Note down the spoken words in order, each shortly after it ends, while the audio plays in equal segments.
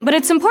But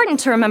it's important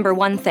to remember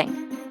one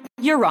thing.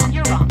 You're wrong.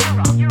 You're wrong. You're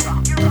wrong. You're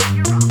wrong. You're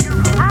wrong.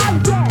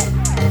 I'm dead.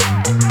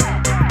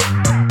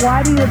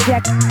 Why do you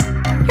object?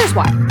 Here's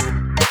why.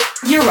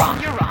 You're wrong.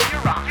 You're wrong.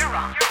 You're wrong. You're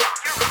wrong.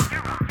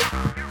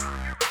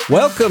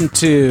 Welcome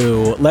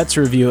to Let's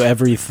Review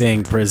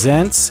Everything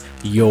presents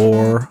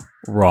You're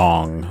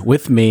Wrong.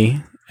 With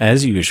me,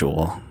 as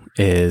usual,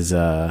 is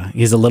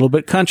he's a little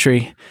bit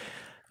country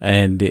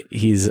and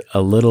he's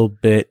a little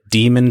bit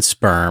demon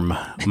sperm.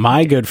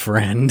 My good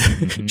friend,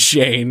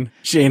 Shane.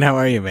 Shane, how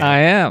are you, man? I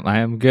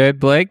am good,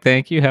 Blake.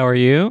 Thank you. How are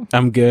you?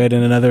 I'm good.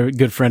 And another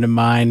good friend of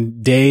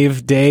mine,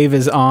 Dave. Dave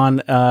is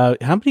on, how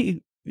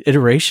many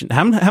iterations?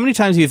 How many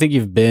times do you think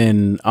you've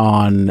been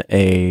on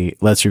a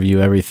Let's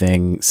Review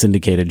Everything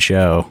syndicated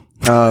show?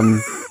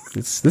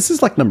 This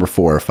is like number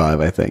 4 or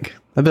 5, I think.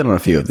 I've been on a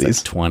few of these.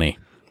 Like 20.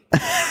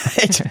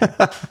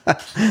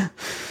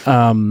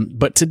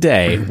 But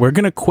today we're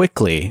going to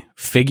quickly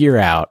figure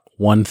out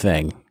one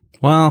thing.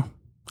 Well,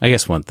 I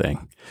guess one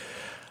thing.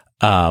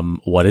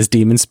 What is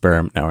demon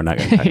sperm? No, we're not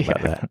going to talk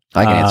about that.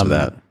 I can answer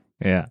that.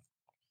 Yeah.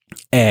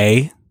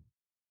 A,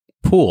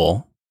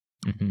 pool.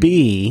 Mhm.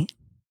 B,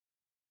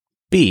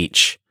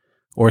 beach.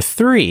 Or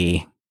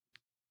 3,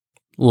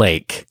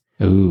 lake.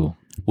 Ooh.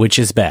 Which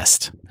is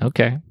best?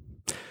 Okay.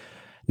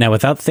 Now,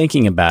 without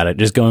thinking about it,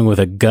 just going with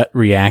a gut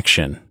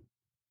reaction.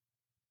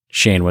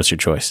 Shane, what's your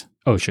choice?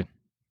 Ocean.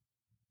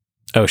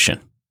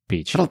 Ocean.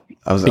 Beach. I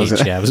was Beach,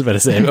 gonna- yeah, I was about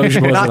to say.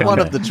 Ocean was not one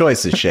of the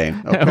choices,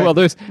 Shane. Okay. Well,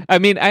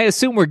 I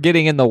assume we're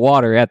getting in the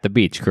water at the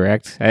beach,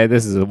 correct?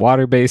 This is a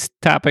water-based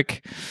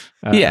topic.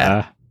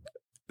 Yeah.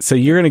 So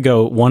you're going to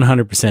go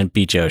 100%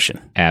 beach ocean.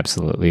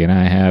 Absolutely. And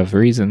I have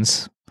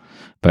reasons,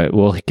 but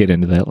we'll get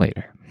into that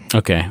later.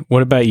 Okay.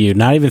 What about you?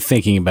 Not even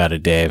thinking about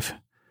it, Dave.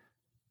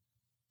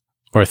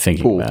 Or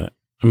thinking Pool. about it.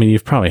 I mean,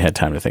 you've probably had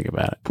time to think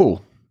about it.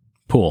 Pool.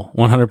 Pool.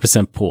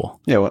 100% pool.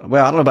 Yeah,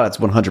 well, I don't know about it's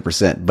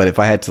 100%, but if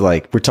I had to,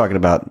 we're talking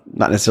about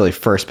not necessarily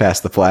first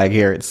past the flag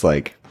here. It's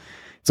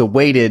a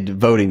weighted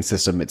voting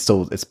system. It's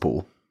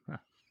pool.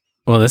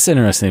 Well, that's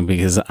interesting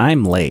because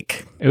I'm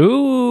lake.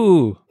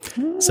 Ooh.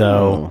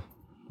 So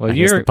Well, I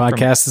guess the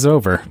podcast is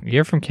over.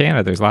 You're from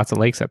Canada. There's lots of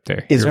lakes up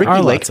there. Is There Ricky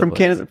are Lake lots of from lakes.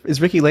 Canada?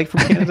 Is Ricky Lake from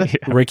Canada?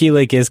 Ricky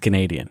Lake is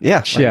Canadian.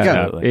 Yeah. Shut there you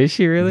up. go. Is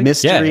she really?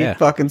 Mystery Yeah.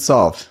 fucking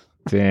solved.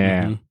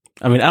 Damn. Mhm.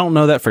 I mean, I don't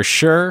know that for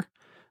sure,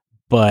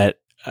 but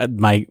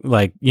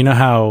you know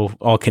how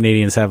all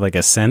Canadians have like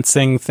a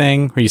sensing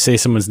thing where you say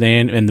someone's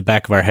name in the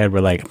back of our head, we're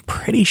like, I'm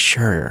pretty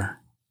sure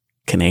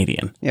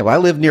Canadian. Yeah, well, I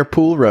live near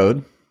Pool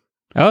Road,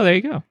 Oh, there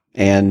you go.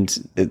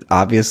 and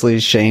obviously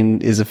Shane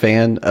is a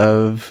fan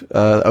of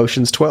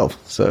Ocean's 12.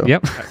 So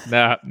Yep.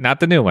 Not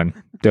the new one.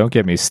 Don't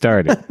get me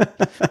started.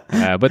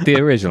 But the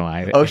original.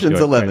 Ocean's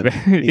 11.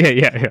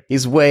 Yeah.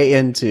 He's way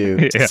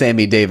into Yeah.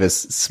 Sammy Davis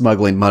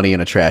smuggling money in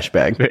a trash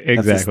bag. That's his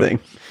Exactly. thing.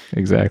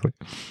 Exactly.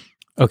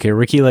 Okay,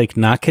 Ricky Lake,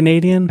 not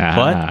Canadian, but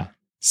Ah,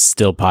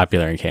 still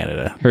popular in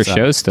Canada. her So-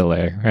 show's still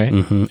there, right?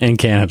 In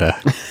Canada.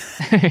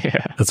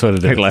 Yeah. That's what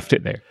it They is. left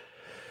it there.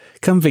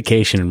 Come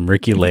vacation in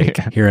Ricky Lake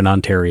Yeah. here in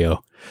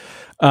Ontario.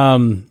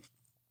 So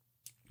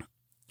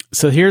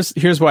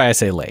here's why I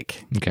say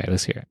lake. Okay,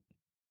 let's hear it.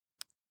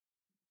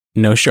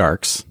 No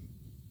sharks.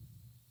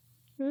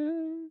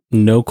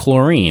 No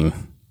chlorine.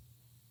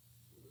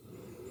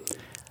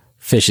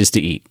 Fishes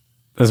to eat.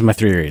 Those are my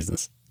 3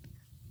 reasons.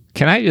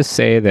 Can I just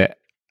say that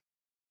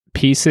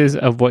pieces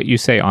of what you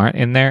say aren't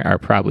in there are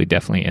probably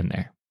definitely in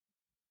there?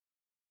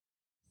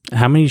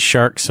 How many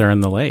sharks are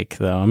in the lake,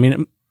 though? I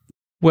mean,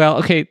 Well,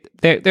 okay,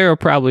 there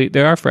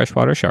are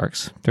freshwater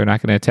sharks. They're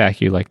not going to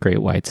attack you like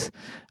great whites.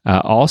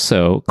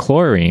 Also,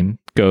 chlorine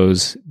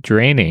goes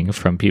draining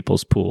from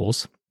people's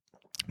pools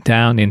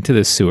down into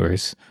the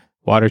sewers,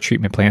 water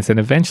treatment plants, and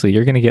eventually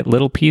you're going to get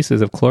little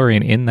pieces of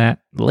chlorine in that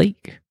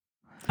lake.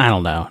 I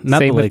don't know. Not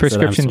Same the with lakes that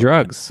I'm prescription so-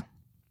 drugs.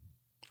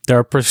 There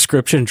are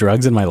prescription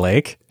drugs in my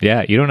lake?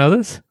 Yeah, you don't know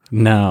this?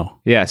 No.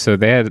 Yeah, so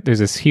there's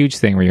this huge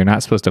thing where you're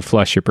not supposed to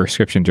flush your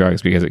prescription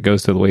drugs because it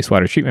goes to the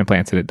wastewater treatment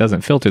plants and it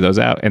doesn't filter those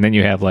out. And then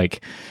you have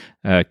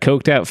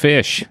coked out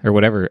fish or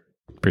whatever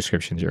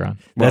prescriptions you're on.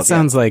 That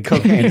sounds like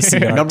Cocaine,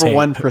 VCR number tape.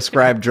 1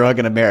 prescribed drug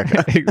in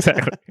America.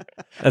 Exactly.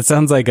 That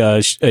sounds like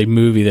a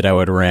movie that I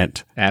would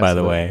rent, by the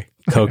Absolutely. way.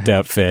 Coked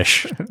out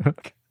fish.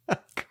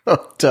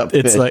 Hooked up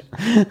It's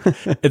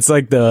fish.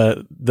 like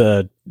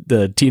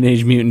the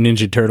Teenage Mutant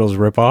Ninja Turtles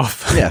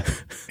ripoff. Yeah.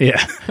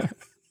 Yeah.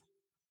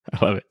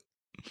 I love it.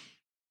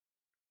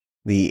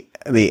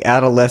 The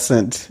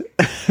adolescent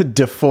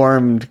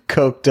deformed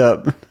coked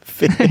up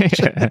fish.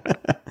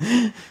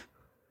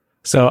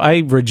 So I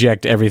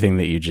reject everything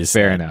that you just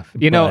Fair said. enough.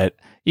 but-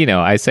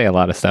 I say a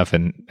lot of stuff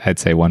and I'd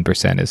say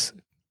 1% is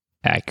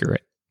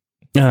accurate.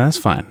 Yeah, that's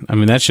fine. I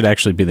mean, that should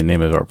actually be the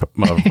name of our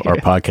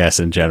podcast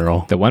in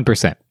general. The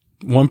 1%.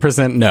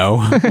 1%, no.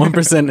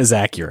 1% is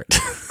accurate.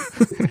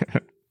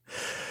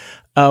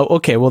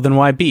 Okay, well then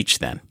why beach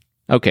then?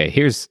 Okay,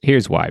 here's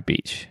why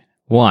beach.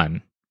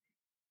 One,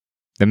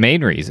 the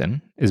main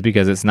reason is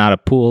because it's not a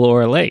pool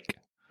or a lake.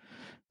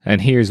 And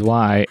here's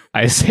why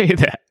I say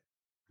that.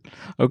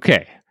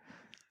 Okay.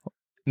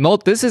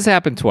 This has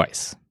happened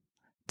twice.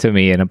 to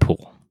me in a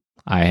pool.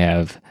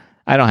 I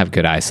don't have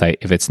good eyesight.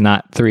 If it's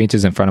not 3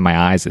 inches in front of my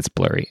eyes, it's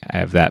blurry. I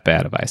have that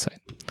bad of eyesight.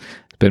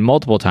 It's been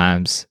multiple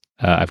times.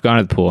 I've gone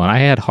to the pool, and I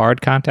had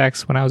hard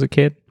contacts when I was a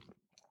kid.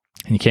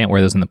 And you can't wear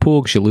those in the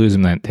pool because you lose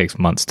them. Then it takes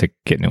months to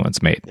get new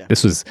ones made. Yeah.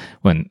 This was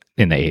in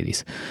the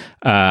 80s.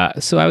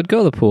 So I would go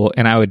to the pool,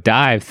 and I would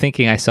dive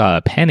thinking I saw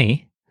a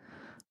penny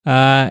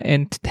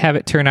and have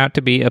it turn out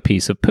to be a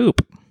piece of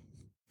poop.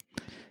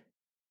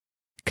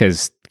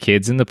 Because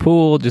kids in the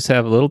pool just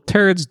have little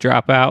turds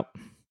drop out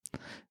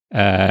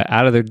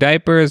of their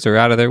diapers or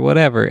out of their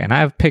whatever. And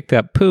I've picked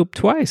up poop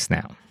twice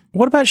now.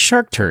 What about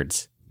shark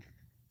turds?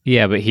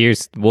 Yeah, but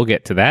we'll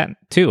get to that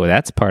too.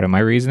 That's part of my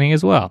reasoning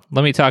as well.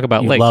 Let me talk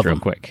about lakes real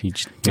quick.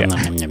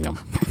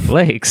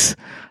 Lakes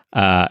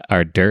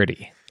are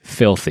dirty,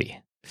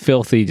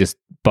 filthy, just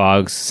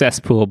bogs,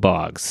 cesspool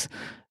bogs.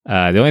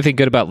 The only thing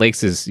good about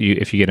lakes is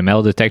if you get a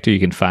metal detector, you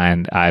can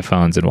find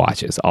iPhones and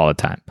watches all the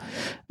time.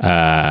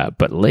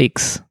 But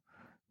lakes,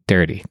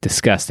 dirty,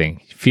 disgusting.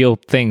 Feel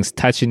things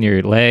touching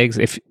your legs.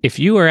 If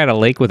you were at a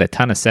lake with a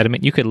ton of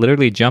sediment, you could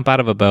literally jump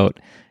out of a boat,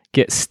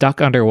 get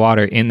stuck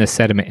underwater in the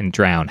sediment and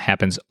drown.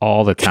 Happens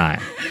all the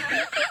time.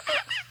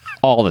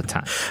 All the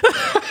time.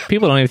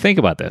 People don't even think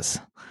about this.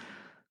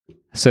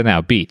 So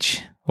now,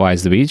 beach. Why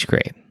is the beach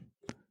great?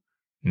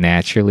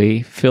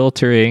 Naturally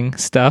filtering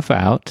stuff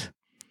out.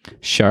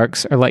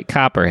 Sharks are like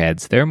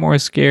copperheads. They're more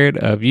scared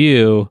of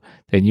you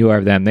than you are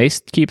of them. They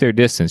keep their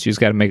distance. You just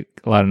got to make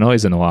a lot of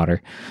noise in the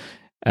water.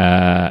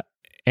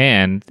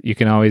 And you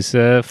can always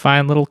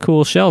find little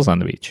cool shells on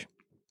the beach.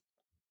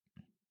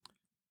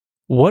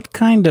 What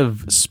kind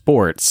of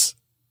sports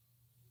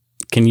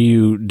can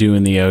you do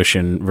in the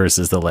ocean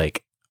versus the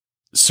lake?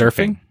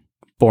 Surfing?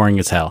 Boring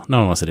as hell. No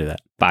one wants to do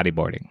that.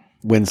 Bodyboarding.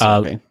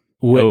 Windsurfing.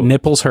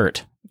 Nipples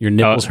hurt. Your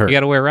nipples hurt. You got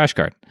to wear a rash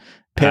guard.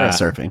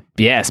 Parasurfing.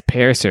 Yes,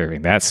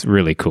 parasurfing. That's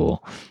really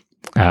cool.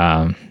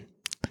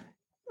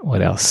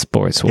 What else?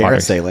 Sports.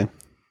 Parasailing.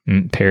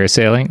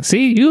 Parasailing.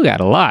 See, you got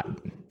a lot.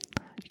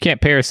 You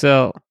can't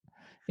parasail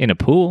in a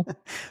pool.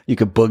 You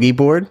can boogie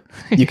board.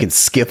 You can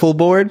skiffle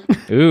board.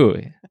 Ooh.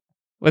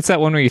 What's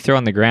that one where you throw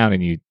on the ground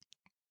and you...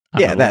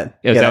 Is that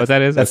what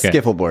that is? That's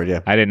skiffle board,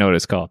 yeah. I didn't know what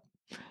it's called.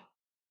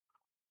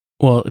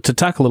 Well, to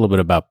talk a little bit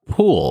about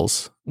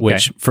pools,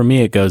 which for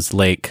me it goes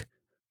lake,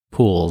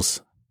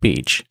 pools,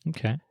 beach.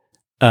 Okay.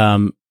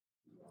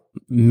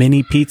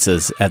 Mini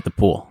pizzas at the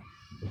pool.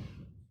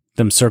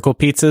 Them circle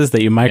pizzas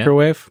that you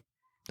microwave.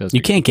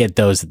 You can't get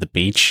those at the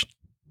beach.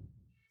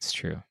 It's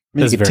true. I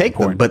mean, you can take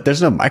them, but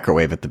there's no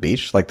microwave at the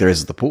beach like there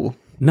is at the pool.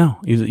 No,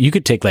 you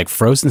could take like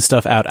frozen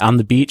stuff out on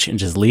the beach and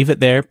just leave it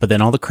there, but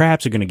then all the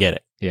crabs are going to get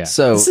it. Yeah.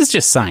 So this is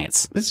just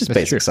science. This is just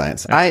basic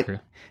science.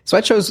 So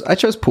I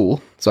chose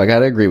pool. So I got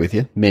to agree with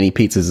you. Mini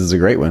pizzas is a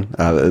great one.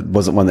 It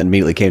wasn't one that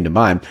immediately came to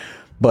mind,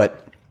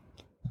 but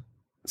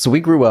so we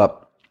grew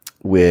up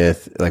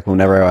with like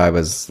whenever I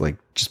was like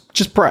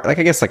just like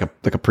I guess like a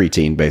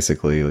preteen,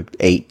 basically like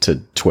 8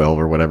 to 12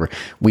 or whatever.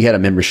 We had a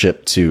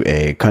membership to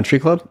a country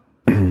club,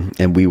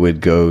 and we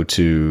would go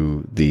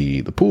to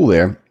the pool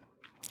there.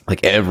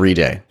 Like every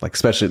day, like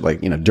especially like,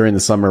 during the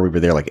summer, we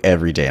were there like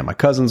every day, and my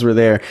cousins were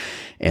there,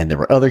 and there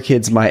were other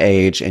kids my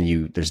age,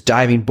 and there's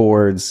diving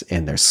boards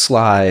and there's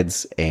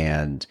slides,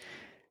 and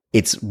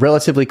it's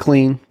relatively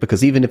clean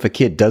because even if a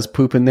kid does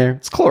poop in there,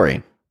 it's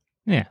chlorine.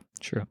 Yeah,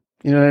 true.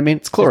 You know what I mean?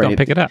 It's chlorine. Just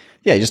don't pick it up.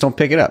 Yeah, you just don't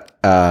pick it up.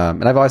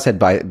 And I've always had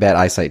bad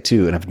eyesight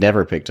too, and I've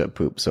never picked up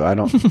poop. So I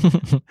don't,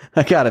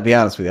 I gotta be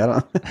honest with you. I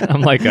don't.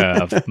 I'm like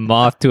a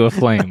moth to a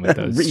flame with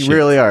those. You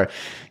really are.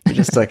 You're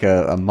just like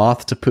a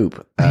moth to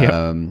poop.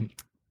 Yep.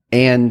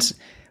 And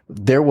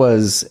there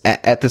was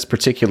at this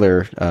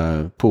particular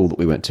pool that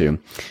we went to,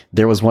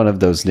 there was one of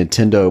those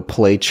Nintendo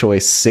Play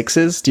Choice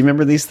 6s. Do you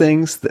remember these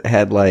things that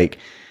had like,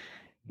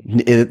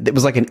 it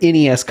was like an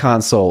NES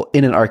console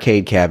in an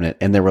arcade cabinet,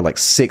 and there were like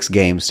 6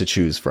 games to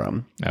choose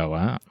from. Oh,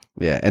 wow.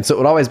 Yeah. And so it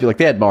would always be like,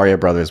 they had Mario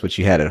Brothers, which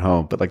you had at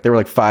home, but like there were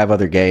like 5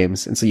 other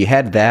games. And so you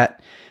had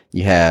that.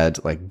 You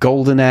had like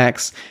Golden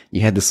Axe. You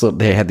had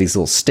they had these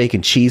little steak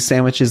and cheese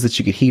sandwiches that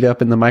you could heat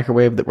up in the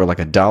microwave that were like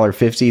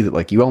 $1.50 that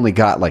like you only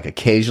got like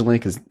occasionally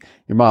because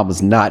your mom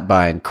was not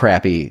buying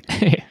crappy,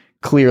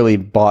 clearly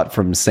bought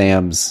from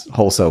Sam's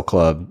Wholesale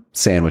Club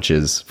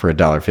sandwiches for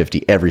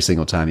 $1.50 every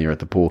single time you're at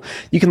the pool.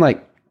 You can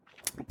like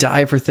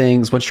dive for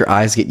things. Once your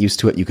eyes get used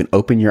to it, you can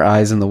open your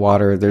eyes in the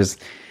water. There's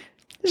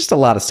just a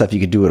lot of stuff you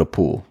could do at a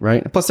pool,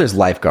 right? Plus, there's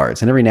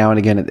lifeguards, and every now and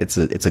again, it's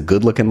a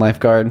good looking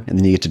lifeguard, and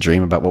then you get to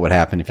dream about what would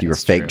happen if you were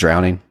fake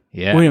drowning.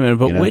 Yeah. Wait a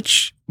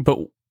minute, but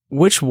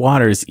which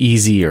water is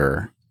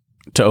easier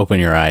to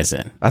open your eyes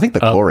in? I think the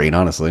chlorine,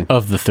 honestly,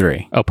 of the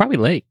 3. Oh, probably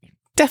lake.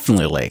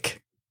 Definitely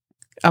lake.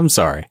 I'm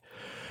sorry,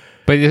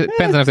 but it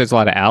depends on if there's a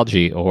lot of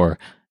algae or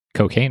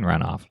cocaine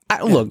runoff.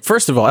 Look,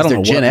 first of all, I don't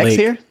know Gen what X lake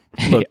here.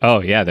 Look,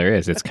 oh yeah, there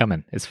is. It's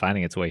coming. It's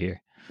finding its way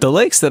here. The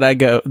lakes that I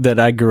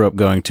grew up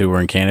going to were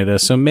in Canada,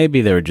 so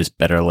maybe they were just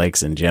better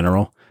lakes in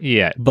general.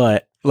 Yeah.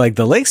 But like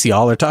the lakes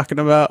y'all are talking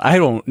about, I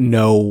don't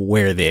know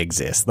where they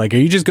exist. Like, are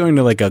you just going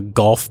to like a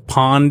golf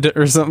pond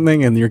or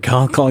something and you're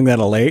calling that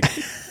a lake?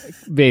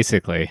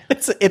 Basically.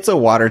 It's a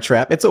water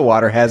trap. It's a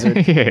water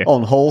hazard Yeah.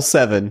 on hole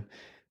 7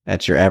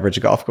 at your average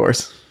golf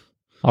course.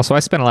 Also, I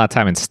spent a lot of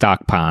time in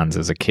stock ponds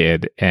as a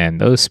kid,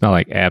 and those smell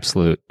like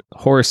absolute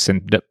horse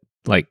and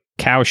like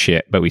cow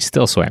shit, but we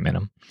still swam in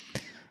them.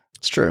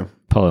 It's true.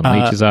 Pulling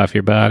leeches off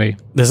your body.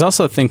 There's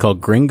also a thing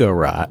called gringo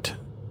rot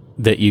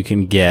that you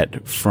can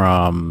get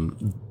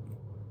from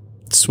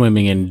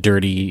swimming in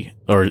dirty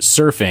or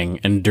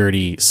surfing in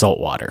dirty salt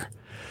water.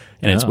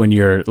 And it's when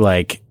you're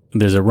like,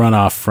 there's a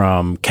runoff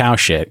from cow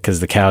shit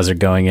because the cows are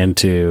going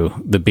into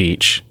the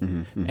beach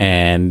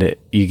and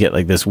you get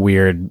like this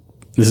weird,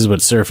 this is what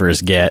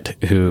surfers get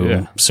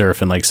who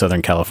surf in like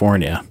Southern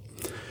California.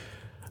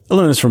 I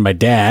learned this from my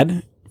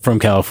dad from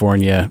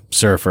California,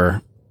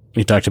 surfer.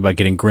 He talked about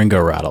getting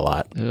gringo rot a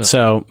lot. Ugh.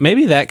 So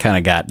maybe that kind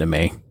of got to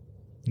me.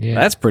 Yeah.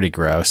 That's pretty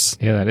gross.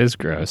 Yeah, that is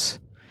gross.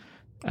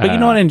 But you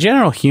know what? In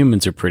general,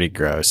 humans are pretty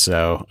gross.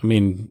 So, I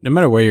mean, no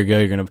matter where you go,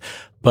 you're going to...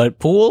 But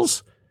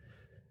pools,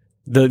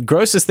 the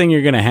grossest thing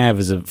you're going to have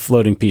is a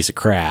floating piece of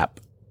crap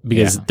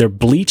because they're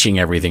bleaching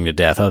everything to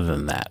death other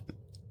than that.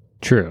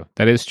 True.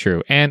 That is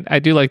true. And I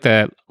do like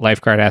the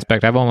lifeguard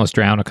aspect. I've almost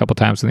drowned a couple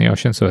times in the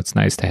ocean, so it's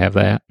nice to have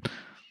that. A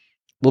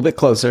little bit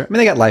closer. I mean,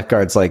 they got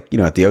lifeguards like,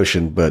 at the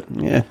ocean, but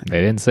yeah.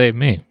 They didn't save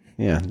me.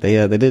 Yeah,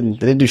 they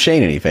didn't do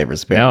Shane any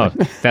favors.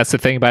 Apparently. No, that's the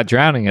thing about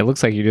drowning. It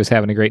looks like you're just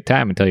having a great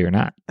time until you're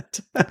not.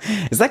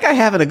 Is that guy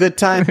having a good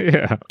time?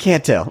 Yeah,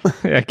 can't tell.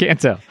 I can't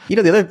tell.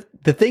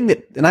 The thing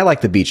that, and I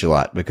like the beach a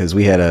lot because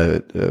we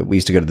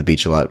used to go to the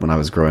beach a lot when I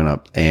was growing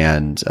up,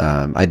 and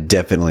I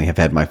definitely have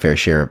had my fair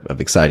share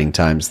of exciting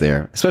times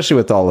there, especially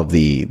with all of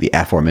the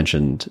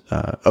aforementioned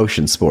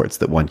ocean sports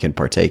that one can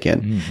partake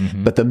in.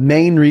 Mm-hmm. But the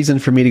main reason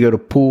for me to go to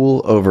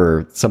pool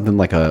over something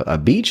like a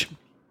beach,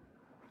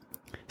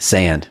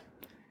 sand.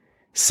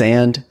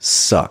 Sand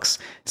sucks.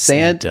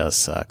 Sand does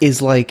suck.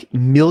 Is like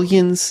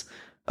millions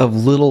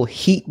of little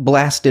heat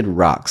blasted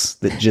rocks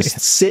that just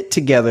sit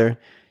together,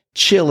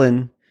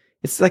 chilling.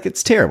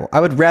 It's terrible. I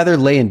would rather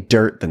lay in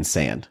dirt than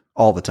sand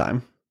all the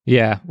time.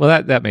 Yeah,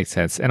 well, that makes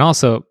sense. And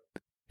also,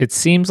 it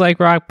seems like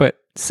rock, but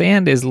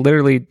sand is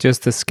literally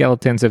just the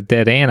skeletons of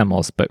dead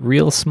animals, but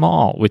real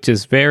small, which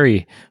is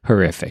very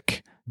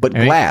horrific. But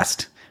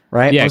glassed,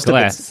 right? Yeah,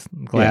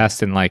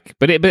 glassed, and like,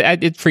 but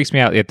it freaks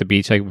me out at the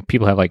beach. Like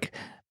people have like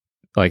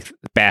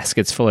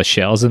baskets full of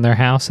shells in their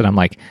house, and I'm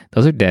like,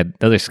 those are dead.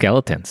 Those are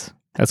skeletons.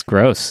 That's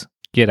gross.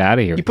 Get out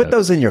of here. You put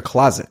those in your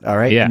closet, all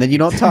right? Yeah. And then you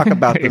don't talk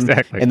about them,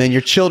 exactly. And then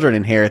your children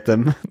inherit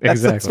them.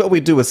 That's what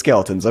we do with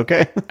skeletons,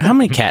 okay? How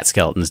many cat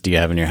skeletons do you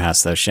have in your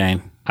house, though,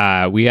 Shane?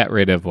 We got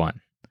rid of one.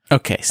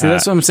 Okay, so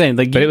that's what I'm saying.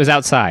 But it was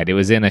outside. It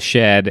was in a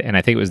shed, and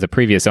I think it was the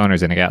previous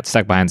owners, and it got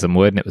stuck behind some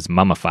wood, and it was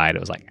mummified. It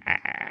was like,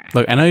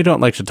 Look, I know you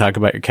don't like to talk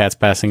about your cats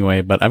passing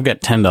away, but I've got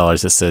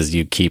 $10 that says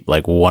you keep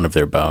like one of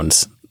their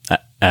bones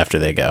after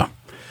they go.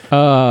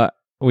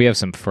 We have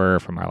some fur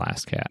from our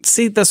last cat.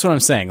 See, that's what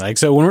I'm saying. Like,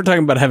 so when we're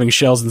talking about having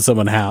shells in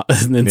someone's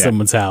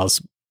house,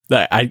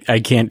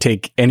 I can't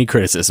take any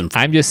criticism.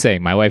 I'm just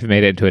saying, my wife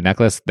made it into a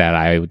necklace that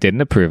I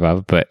didn't approve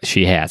of, but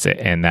she has it,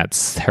 and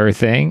that's her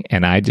thing.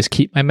 And I just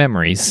keep my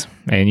memories,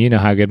 and you know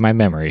how good my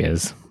memory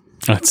is.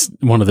 That's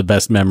one of the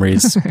best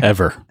memories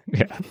ever.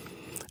 Yeah,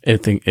 I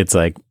think it's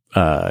like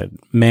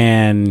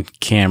man,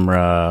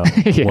 camera,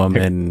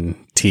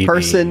 woman, TV,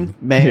 person,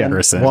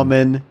 man,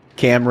 woman,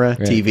 camera,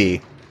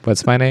 TV.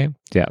 What's my name?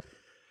 Yeah.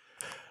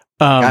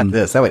 Got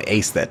this. I would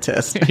ace that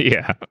test.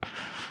 Yeah.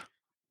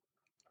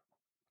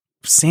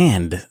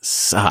 Sand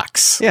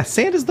sucks. Yeah,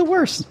 sand is the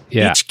worst.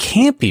 Yeah. Beach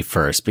can't be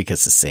first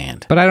because of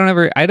sand. But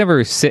I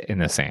never sit in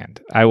the sand.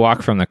 I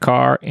walk from the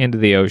car into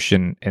the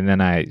ocean, and then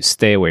I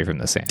stay away from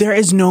the sand. There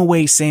is no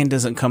way sand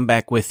doesn't come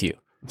back with you.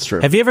 It's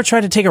true. Have you ever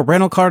tried to take a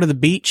rental car to the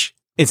beach?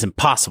 It's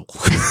impossible.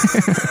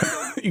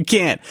 You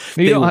can't.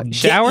 You they don't will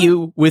shower? get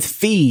you with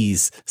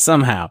fees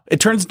somehow. It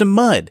turns into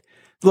mud.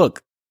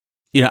 Look,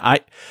 I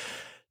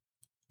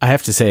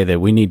have to say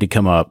that we need to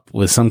come up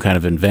with some kind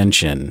of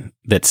invention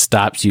that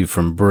stops you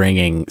from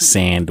bringing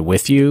sand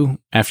with you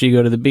after you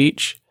go to the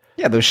beach.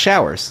 Yeah, those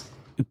showers.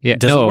 Yeah,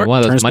 Doesn't work. one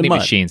of those Turns to money mud.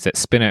 machines that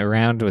spin it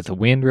around with the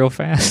wind real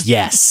fast.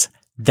 Yes,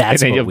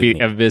 that's and then what you'll we be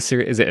need.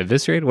 eviscerated. Is it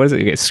eviscerated? What is it?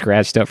 You get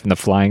scratched up from the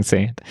flying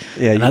sand.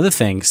 Yeah, Another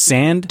thing,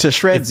 sand to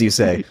shreds. You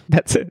say.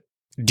 That's it.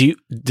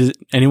 Does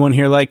anyone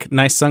here like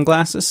nice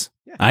sunglasses?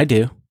 Yeah. I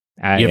do.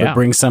 You ever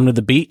bring some to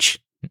the beach?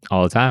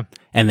 All the time.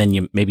 And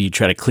then maybe you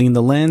try to clean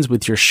the lens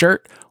with your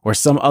shirt or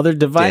some other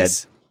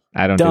device.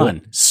 I don't Done.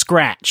 do it.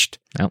 Scratched.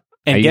 Nope.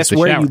 And guess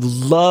where shower. you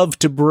love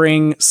to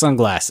bring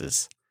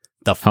sunglasses?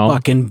 The Home?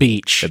 fucking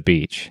beach. The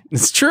beach.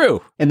 It's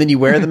true. And then you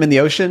wear them in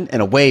the ocean,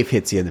 and a wave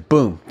hits you, and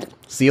boom.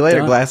 See you later,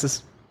 Done.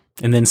 glasses.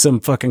 And then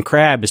some fucking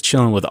crab is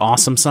chilling with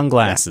awesome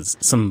sunglasses.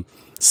 Some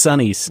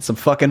sunnies. Some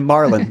fucking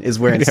marlin is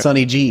wearing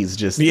sunny G's.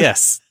 Just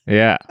Yes.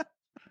 Yeah.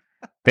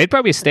 They'd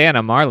probably stay on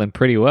a marlin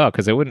pretty well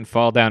because it wouldn't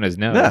fall down his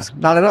nose. No,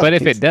 not at all. But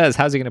if it does,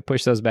 how's he going to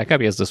push those back up?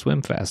 He has to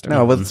swim faster.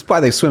 No, well, that's why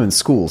they swim in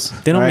schools.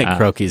 They don't All right? make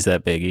croquis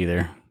that big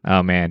either.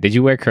 Oh, man. Did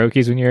you wear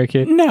croquis when you were a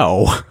kid?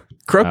 No.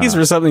 Croquis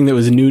were something that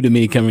was new to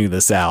me coming to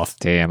the South.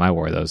 Damn, I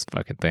wore those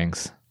fucking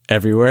things.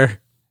 Everywhere.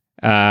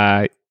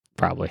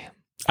 probably.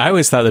 I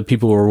always thought that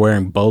people were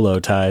wearing bolo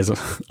ties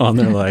on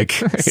their like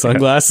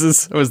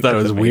sunglasses. I always thought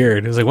it was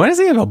weird. It was like, why does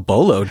he have a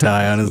bolo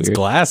tie on his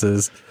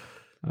glasses?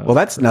 Well,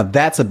 that's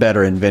a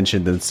better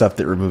invention than stuff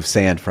that removes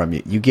sand from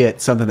you. You get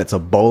something that's a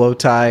bolo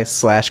tie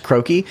 /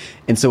 croaky,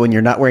 and so when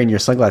you're not wearing your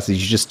sunglasses,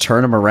 you just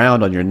turn them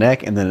around on your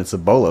neck, and then it's a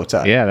bolo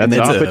tie. Yeah, that's and then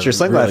awesome. you put your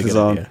sunglasses Really good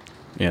on. idea.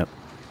 Yep.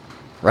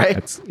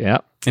 Right?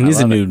 And he's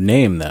a new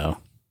name though.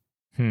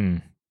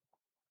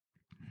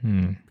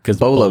 Because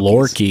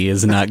Bolorki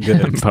is not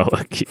good.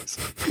 Bolokis.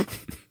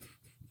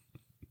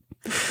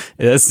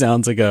 That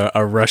sounds like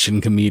a Russian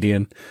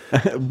comedian.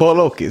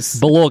 Bolokis.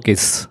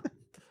 Bolokis.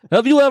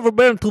 Have you ever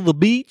been to the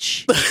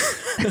beach?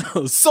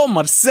 So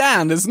much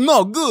sand is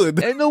no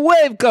good. And a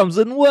wave comes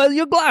and wears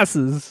your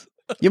glasses.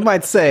 You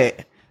might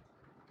say,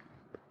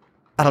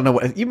 I don't know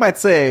what, you might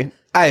say,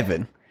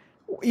 Ivan,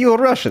 you're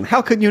Russian.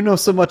 How can you know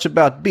so much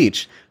about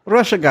beach?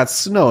 Russia got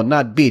snow,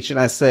 not beach. And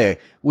I say,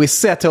 we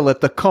settle at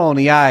the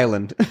Coney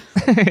Island.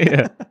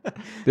 Yeah.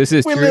 This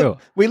is true.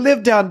 We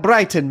live down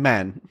Brighton,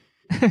 man.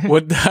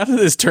 How did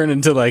this turn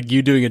into like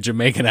you doing a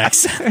Jamaican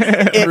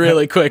accent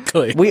really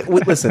quickly? We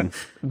listen,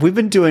 we've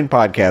been doing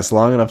podcasts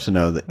long enough to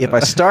know that if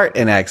I start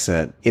an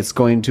accent, it's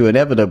going to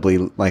inevitably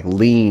like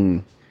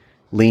lean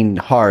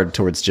hard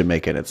towards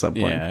Jamaican at some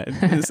point.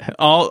 Yeah,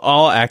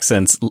 all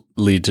accents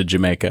lead to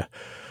Jamaica.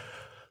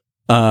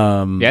 Yeah,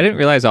 I didn't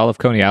realize all of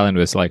Coney Island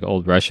was like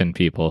old Russian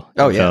people.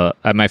 Oh, yeah.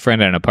 So, my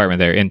friend had an apartment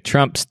there in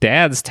Trump's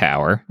dad's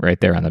tower, right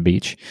there on the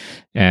beach,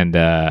 and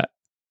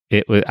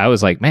I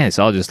was like, man, it's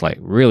all just like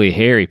really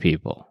hairy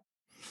people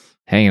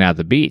hanging out at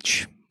the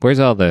beach. Where's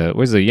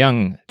the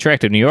young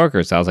attractive New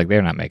Yorkers? I was like,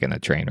 they're not making the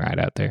train ride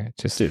out there.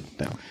 Just Dude,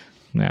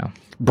 no.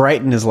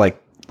 Brighton is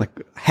like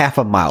half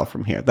a mile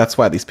from here. That's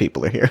why these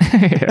people are here.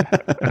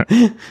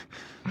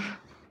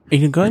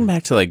 Going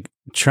back to like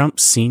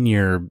Trump's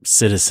senior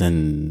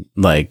citizen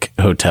like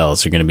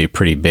hotels are going to be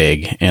pretty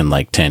big in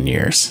like 10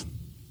 years.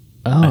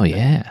 Oh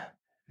yeah,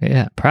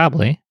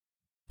 probably.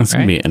 That's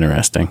going to be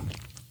interesting.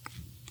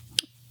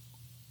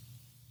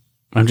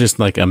 I'm just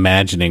like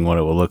imagining what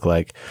it will look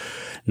like.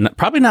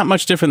 Probably not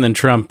much different than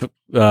Trump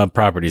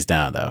properties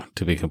now, though,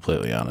 to be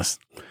completely honest.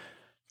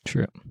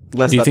 True.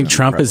 Do you think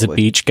Trump is a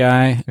beach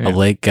guy, a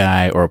lake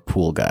guy, or a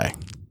pool guy?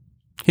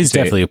 He's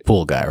definitely a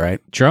pool guy, right?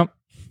 Trump?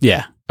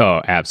 Yeah. Oh,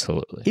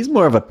 absolutely. He's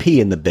more of a pee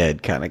in the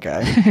bed kind of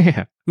guy.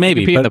 Yeah.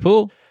 Maybe. Pee in the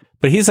pool?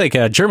 But he's like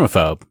a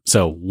germaphobe,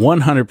 so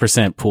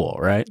 100% pool,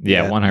 right?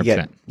 Yeah, 100%.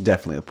 Yeah,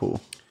 definitely a pool.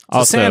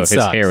 Also, sand his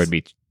sucks. hair would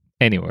be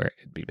anywhere.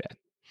 It'd be bad.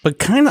 But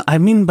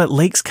but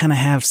lakes kind of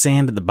have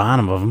sand at the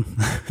bottom of them.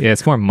 Yeah,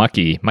 it's more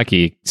mucky.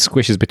 Mucky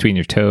squishes between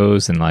your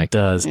toes and like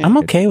Does. I'm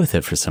okay with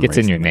it for some gets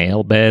reason. in your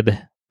nail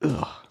bed.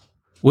 Ugh.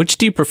 Which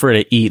do you prefer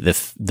to eat,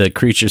 the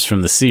creatures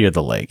from the sea or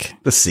the lake?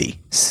 The sea.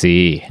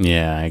 See.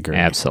 Yeah, I agree.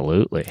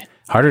 Absolutely.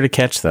 Harder to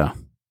catch, though.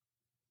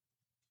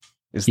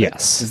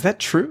 Yes. Is that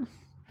true?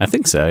 I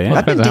think so, yeah. Well,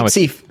 I've been depends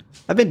on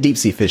how deep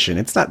sea fishing.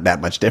 It's not that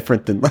much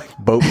different than like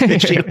boat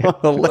fishing on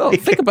the lake. Well,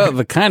 think about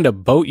the kind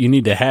of boat you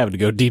need to have to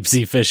go deep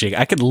sea fishing.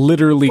 I could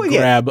literally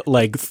grab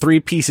like 3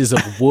 pieces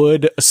of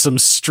wood, some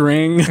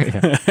string,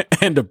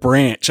 and a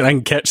branch, and I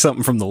can catch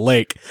something from the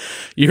lake.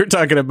 You're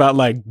talking about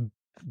like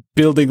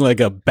building like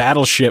a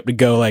battleship to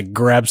go like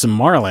grab some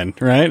marlin,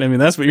 right? I mean,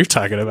 that's what you're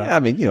talking about. I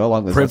mean,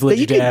 along those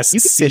Privileged lines. You ass can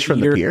fish from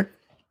the sea-eater. pier.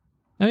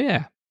 Oh,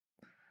 yeah.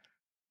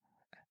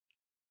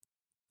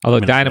 Although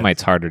I mean,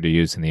 dynamite's harder to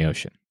use in the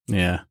ocean.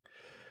 Yeah.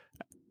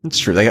 It's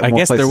true. They got I more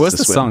guess there places was to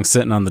the swim. song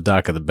sitting on the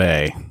dock of the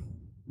bay.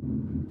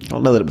 I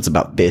don't know that it was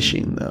about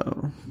fishing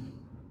though.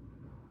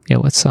 Yeah,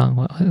 what song?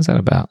 What is that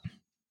about?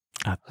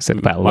 Is it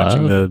about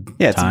Watching love? the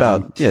Yeah, it's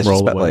time just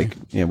roll about away.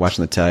 like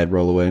watching the tide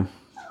roll away,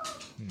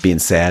 being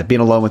sad,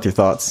 being alone with your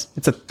thoughts.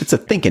 It's a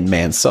thinking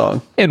man's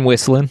song. And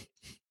whistling.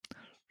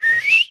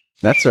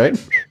 That's right.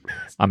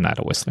 I'm not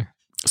a whistler.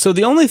 So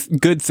the only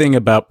good thing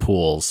about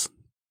pools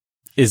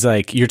is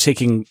like you're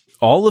taking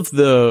all of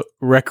the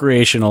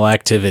recreational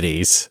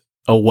activities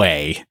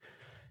away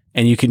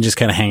and you can just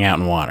kind of hang out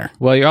in water.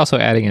 Well, you're also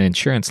adding an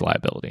insurance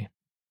liability.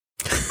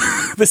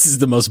 This is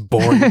the most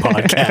boring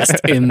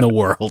podcast in the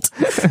world.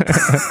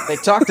 They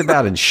talked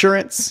about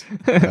insurance.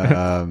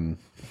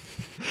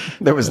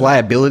 There was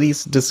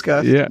liabilities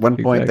discussed. Yeah, At one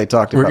point, exactly. they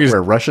talked We're about just-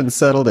 where Russians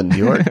settled in New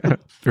York.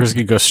 We're just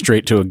going to go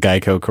straight to a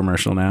Geico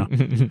commercial now.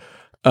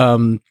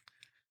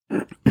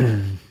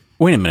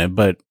 Wait a minute,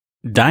 but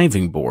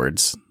diving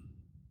boards,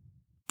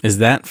 is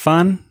that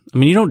fun? I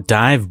mean, you don't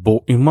dive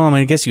well, I mean,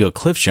 I guess you go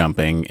cliff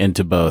jumping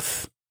into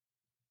both.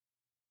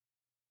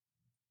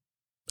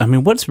 I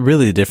mean, what's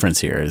really the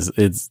difference here of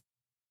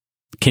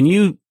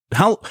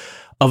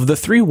the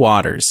 3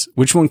 waters,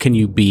 which one can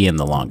you be in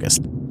the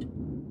longest?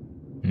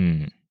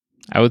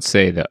 I would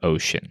say the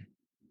ocean.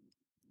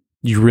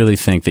 You really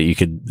think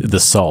that the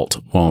salt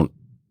won't?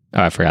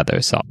 Oh, I forgot there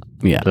was salt.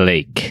 Yeah.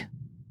 Lake.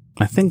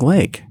 I think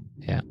lake.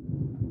 Yeah.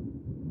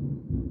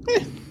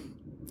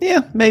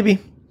 Yeah, maybe.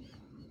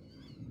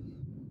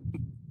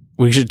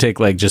 We should take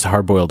like just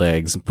hard-boiled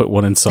eggs and put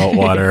one in salt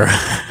water,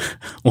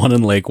 one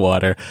in lake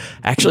water.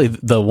 Actually,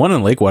 the one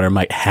in lake water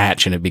might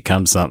hatch and it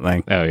becomes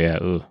something. Oh,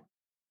 yeah. Ooh.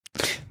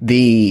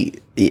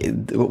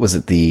 What was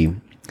it?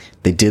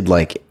 They did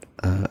like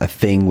a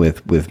thing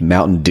with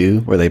Mountain Dew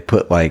where they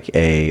put like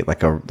a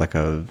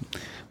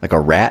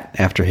rat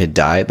after it had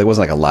died. There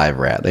wasn't like a live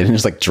rat. They didn't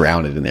just like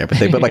drown it in there, but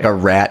they put like a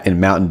rat in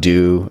Mountain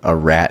Dew, a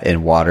rat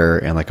in water,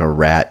 and like a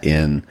rat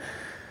in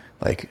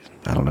like,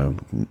 I don't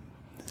know,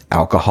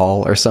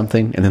 alcohol or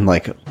something, and then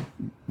like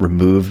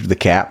removed the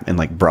cap and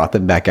like brought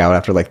them back out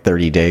after like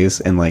 30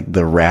 days, and like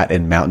the rat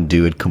in Mountain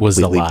Dew had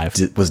completely alive.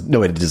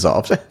 It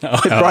dissolved.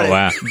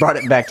 Brought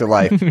it back to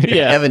life.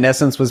 Yeah.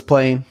 Evanescence was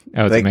playing.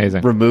 That was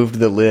amazing. Removed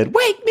the lid.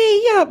 Wake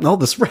me up! No,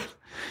 this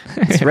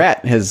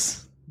rat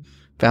has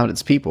found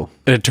its people.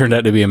 It turned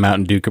out to be a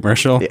Mountain Dew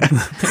commercial.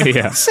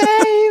 Yeah.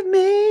 Save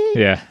me!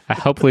 Yeah.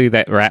 Hopefully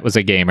that rat was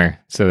a gamer,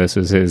 so this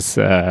was his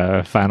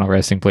final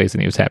resting place,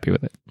 and he was happy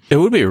with it. It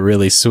would be a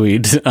really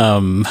sweet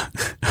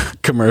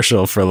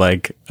commercial for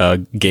like a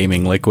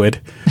gaming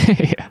liquid.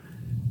 Yeah.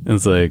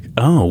 It's like,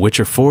 oh,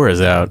 Witcher 4 is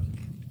out.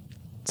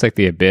 It's like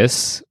The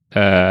Abyss.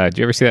 Did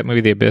you ever see that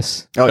movie, The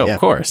Abyss? Oh, yeah. Of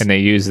course. And they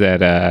use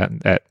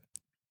that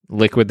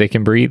liquid they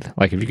can breathe.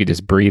 Like if you could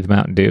just breathe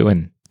Mountain Dew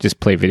and just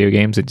play video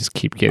games and just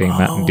keep getting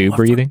Mountain Dew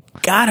breathing.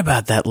 Forgot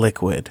about that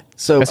liquid.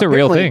 So That's a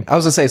real thing. I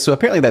was gonna say, so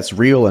apparently that's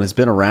real and it's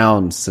been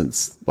around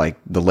since like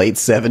the late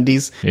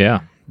 70s.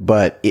 Yeah.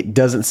 But it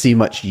doesn't see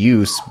much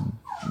use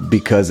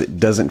because it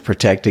doesn't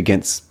protect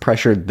against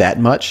pressure that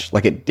much.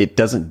 Like it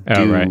doesn't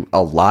do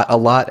a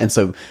lot. And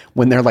so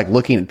when they're like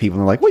looking at people,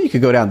 they're like, well, you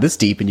could go down this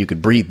deep and you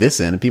could breathe this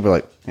in. And people are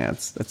like, yeah,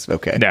 that's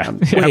okay. Yeah.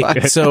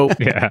 Wait, so,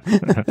 Yeah.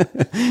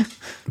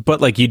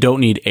 but like you don't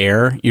need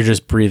air. You're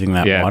just breathing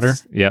that water.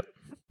 Yep.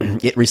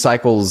 It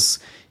recycles.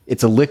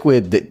 It's a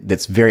liquid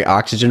that's very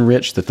oxygen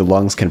rich that the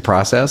lungs can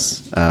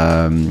process.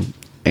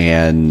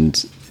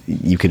 And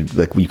you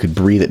could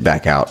breathe it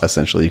back out.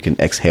 Essentially, you can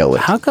exhale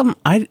it. How come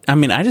I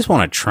mean, I just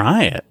want to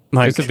try it.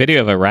 Like, There's a video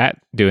of a rat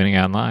doing it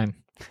online.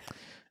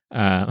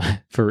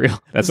 For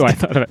real. That's why I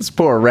thought of it. It's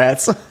poor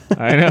rats.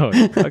 I know.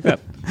 Fucked up.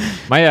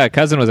 My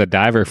cousin was a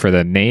diver for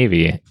the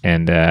Navy,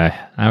 and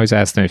I always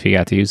asked him if he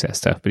got to use that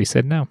stuff, but he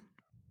said no.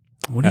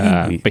 what do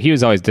you mean? But he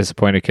was always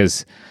disappointed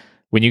because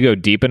when you go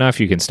deep enough,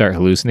 you can start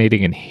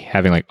hallucinating and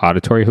having like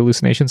auditory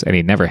hallucinations, and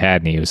he never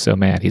had, and he was so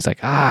mad. He's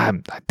like, I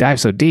dive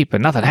so deep,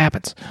 and nothing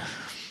happens.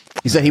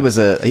 You said he was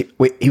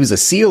a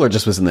SEAL or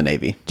just was in the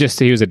Navy? Just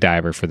he was a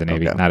diver for the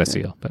Navy, Okay. not a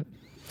SEAL.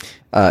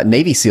 But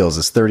Navy SEALs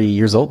is 30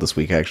 years old this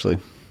week, actually.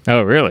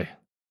 oh, really?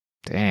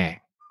 Dang.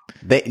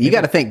 You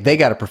got to think they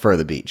got to prefer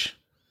the beach.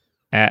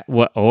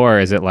 Or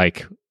is it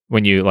like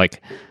when you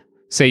like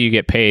say you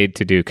get paid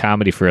to do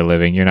comedy for a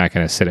living, you're not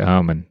going to sit at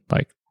home and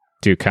like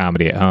do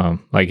comedy at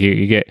home. Like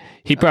you get,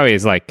 he probably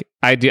is like,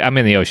 I'm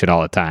in the ocean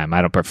all the time.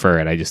 I don't prefer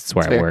it. It's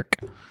where I work.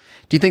 Do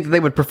you think that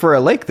they would prefer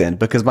a lake then?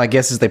 Because my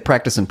guess is they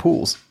practice in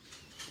pools.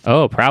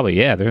 Oh, probably.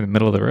 Yeah. They're in the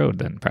middle of the road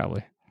then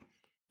probably.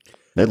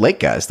 They're lake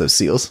guys, those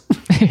SEALs.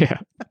 Yeah.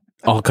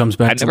 All comes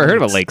back. I'd to never heard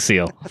of a lakes. lake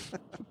seal.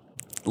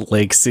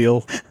 Lake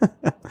seal.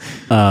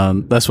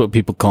 That's what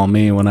people call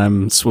me when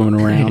I'm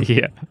swimming around.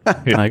 Yeah.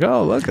 Like,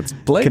 oh, look, it's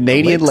Blake.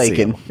 Canadian Lake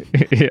seal.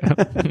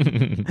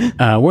 laking.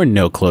 Yeah. We're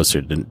no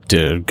closer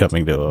to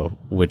coming to a,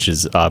 which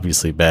is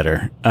obviously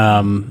better.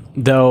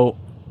 Though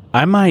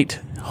I might.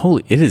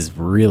 Holy, it is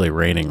really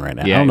raining right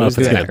now. Yeah. I don't know it if was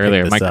it's doing gonna that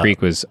earlier. pick My this up.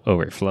 creek was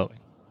overflowing.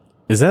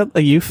 Is that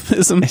a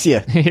euphemism?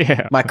 Yeah.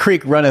 Yeah. My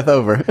creek runneth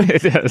over.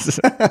 It does.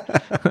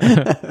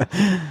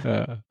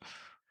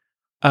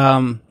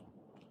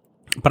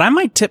 But I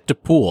might tip to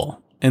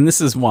pool, and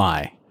this is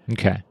why.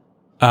 Okay.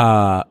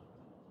 Of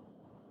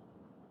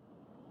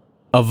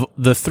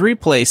the three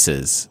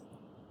places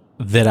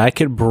that I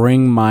could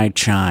bring my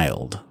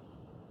child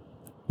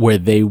where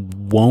they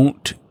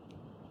won't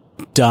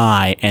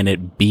die and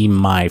it be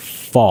my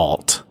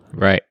fault,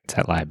 Right. It's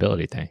that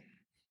liability thing.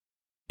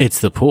 it's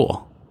the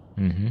pool.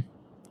 Mm-hmm.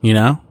 You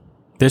know?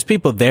 There's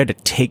people there to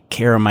take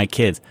care of my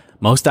kids.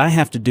 Most I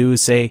have to do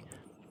is say,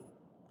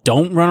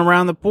 don't run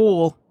around the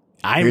pool.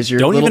 I Here's your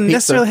don't little even pizza.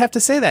 necessarily have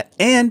to say that.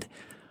 And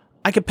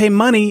I could pay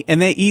money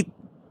and they eat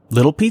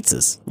little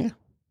pizzas.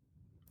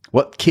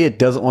 What kid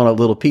doesn't want a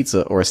little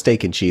pizza or a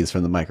steak and cheese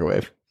from the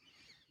microwave?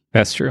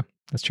 That's true.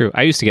 That's true.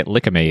 I used to get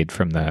Lick-A-Maid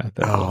from the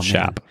little man.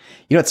 shop.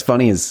 You know what's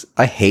funny is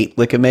I hate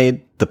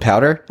Lick-A-Maid, the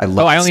powder. I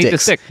love Oh, I only eat the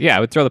sticks. stick. Yeah, I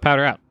would throw the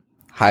powder out.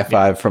 High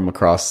five from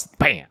across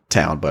Bam.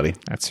 town, buddy.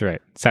 That's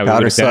right. That's how we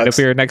Powder would have done it if sucks.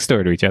 we were next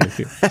door to each other,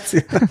 too.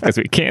 Because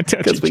we can't touch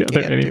Because each we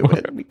other can't do anymore.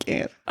 it. We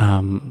can't.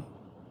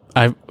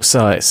 I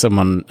saw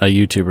someone, a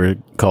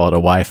YouTuber, call it a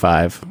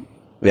Y5.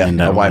 Yeah, And,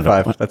 a I wanted to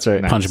Y5. That's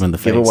right. punch him in the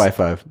Give a face.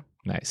 Y5.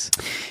 Nice.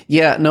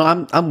 Yeah,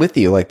 no, I'm with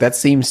you. Like that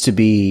seems to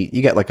be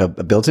you got like a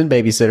built-in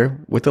babysitter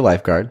with the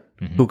lifeguard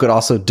who could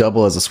also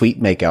double as a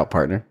sweet makeout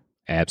partner.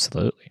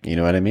 Absolutely. You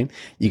know what I mean?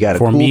 You got a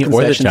For cool me or the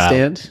concession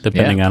child, stand.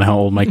 depending on how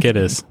old my kid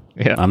is.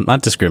 Yeah. I'm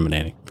not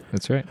discriminating.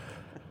 That's right.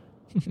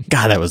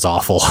 God, that was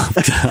awful.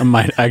 I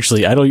might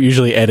actually, I don't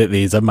usually edit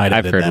these. I might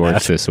I've edit heard that worse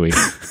out. this week.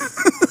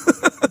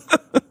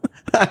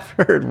 I've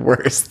heard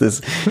worse. This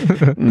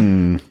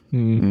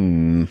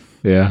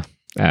Yeah.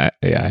 Yeah,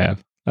 I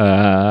have.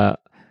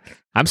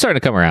 I'm starting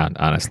to come around,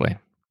 honestly.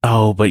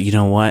 Oh, but you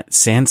know what?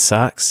 Sand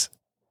sucks.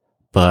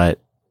 but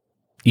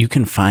you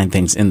can find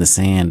things in the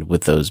sand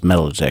with those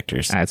metal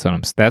detectors.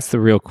 That's the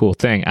real cool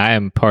thing. I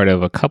am part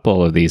of a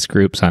couple of these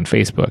groups on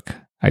Facebook.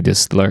 I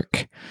just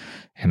lurk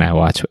and I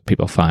watch what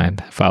people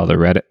find. I follow the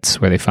Reddits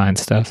where they find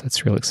stuff.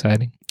 That's real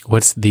exciting.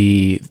 What's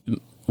the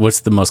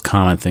most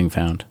common thing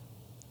found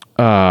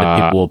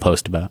that people will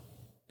post about?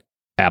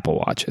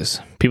 Apple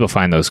Watches. People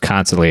find those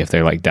constantly if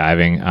they're like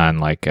diving on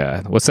like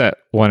what's that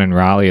one in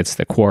Raleigh? It's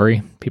the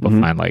Quarry. People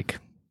find like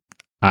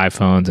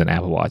iPhones and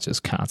Apple Watches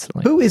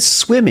constantly. Who is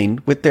swimming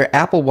with their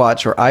Apple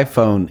Watch or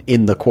iPhone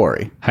in the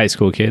Quarry? High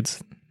school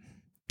kids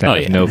that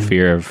have no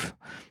fear of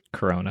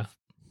corona.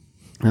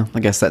 Well,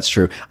 I guess that's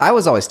true. I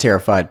was always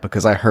terrified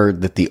because I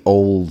heard that the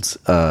old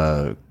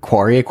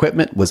quarry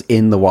equipment was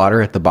in the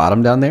water at the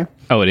bottom down there.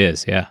 Oh, it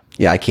is, yeah.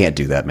 Yeah, I can't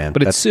do that, man.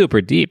 But it's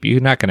super deep.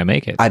 You're not going to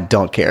make it. I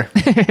don't care.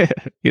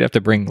 You'd have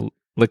to bring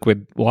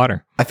liquid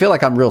water. I feel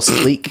like I'm real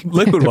sleek.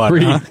 Liquid water,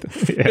 huh?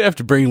 Yeah. You have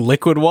to bring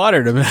liquid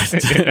water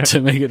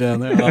to make it down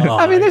there. Oh,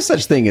 I mean, there's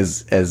such thing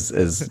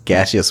as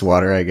gaseous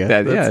water, I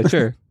guess. Yeah,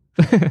 sure.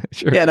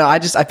 Sure. Yeah, no, I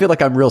feel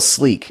like I'm real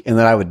sleek, and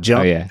then I would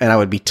jump, and I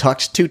would be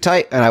tucked too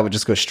tight, and I would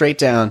just go straight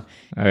down,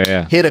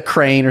 hit a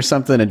crane or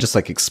something, and just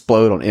like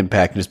explode on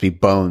impact, and just be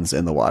bones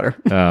in the water.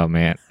 Oh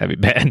man, that'd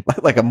be bad.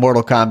 Like a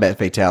Mortal Kombat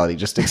fatality,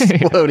 just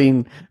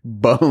exploding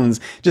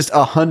bones, just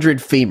 100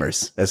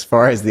 femurs as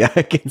far as the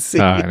eye can see.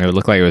 And it would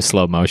look like it was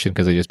slow motion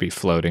because it'd just be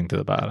floating to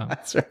the bottom.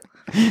 That's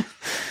right.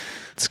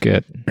 It's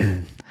good.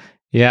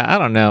 Yeah, I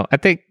don't know.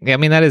 I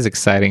mean, that is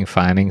exciting,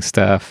 finding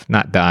stuff,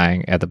 not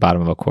dying at the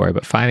bottom of a quarry,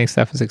 but finding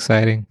stuff is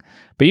exciting.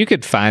 But you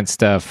could find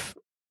stuff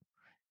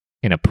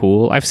in a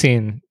pool. I've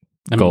seen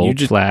gold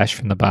flash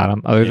from the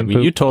bottom.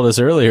 You told us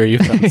earlier you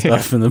found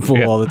stuff in the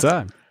pool all the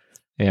time.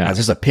 Yeah.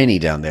 There's a penny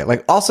down there.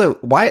 Like, also,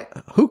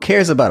 who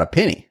cares about a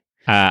penny?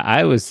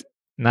 I was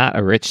not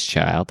a rich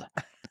child,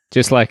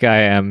 just like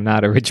I am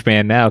not a rich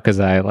man now because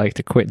I like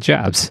to quit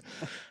jobs.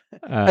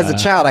 As a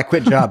child, I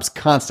quit jobs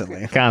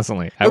constantly.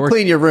 Go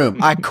clean your room.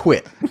 I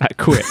quit.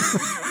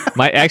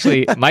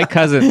 My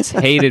cousins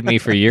hated me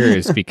for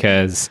years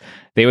because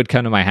they would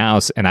come to my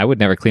house and I would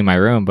never clean my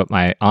room. But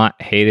my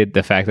aunt hated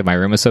the fact that my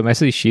room was so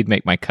messy. She'd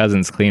make my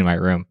cousins clean my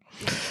room.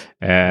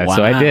 Wow.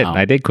 So I did.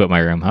 I did quit my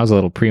room. I was a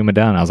little prima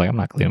donna. I was like, I'm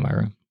not cleaning my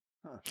room.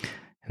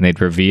 And they'd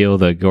reveal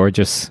the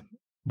gorgeous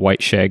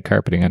white shag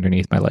carpeting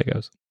underneath my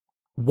Legos.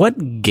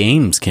 What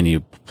games can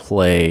you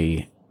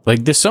play?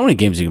 Like, there's so many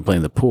games you can play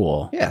in the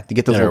pool. Yeah, to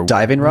get those little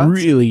diving rods.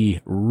 Really,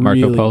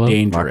 Marco Polo?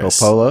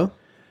 Dangerous. Marco Polo.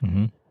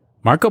 Mm-hmm.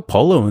 Marco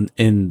Polo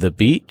in the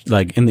beach,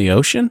 like in the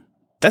ocean.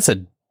 That's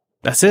it.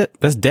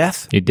 That's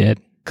death. You did.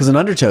 Because an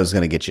undertow is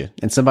going to get you.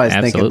 And somebody's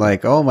thinking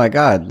like, oh my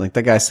God, like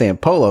that guy's saying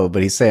polo,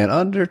 but he's saying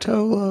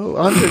undertow.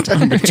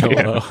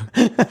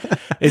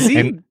 Is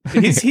he?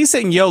 He's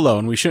saying YOLO,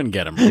 and we shouldn't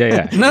get him.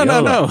 Yeah.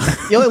 No.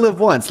 You only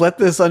live once. Let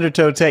this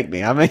undertow take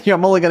me. I mean,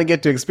 I'm only going to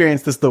get to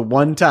experience this the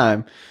one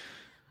time.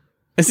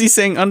 Is he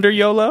saying under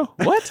YOLO?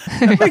 What?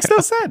 That makes no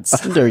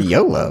sense. Under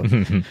YOLO.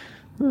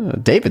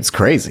 David's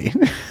crazy.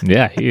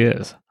 Yeah, he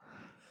is.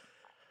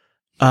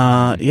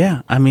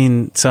 Yeah. I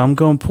mean, so I'm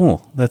going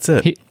pool. That's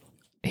it.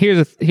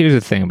 Here's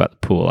the thing about the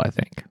pool, I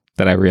think,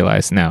 that I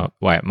realize now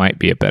why it might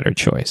be a better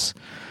choice.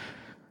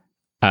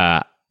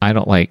 I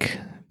don't like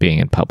being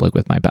in public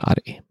with my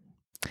body.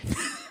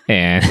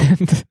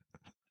 And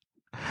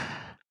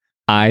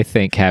I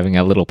think having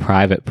a little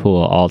private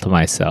pool all to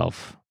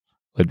myself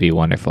would be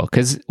wonderful.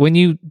 Because when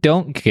you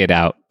don't get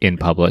out in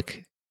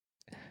public,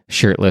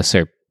 shirtless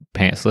or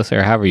pantsless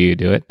or however you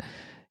do it,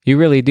 you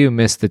really do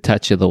miss the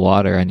touch of the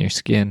water on your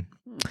skin.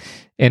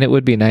 And it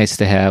would be nice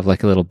to have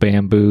like a little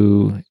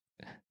bamboo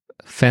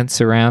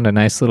fence around a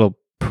nice little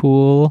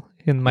pool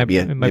in my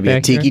maybe backyard.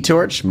 A tiki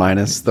torch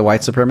minus the white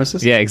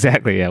supremacists. Yeah,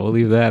 exactly. Yeah, we'll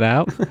leave that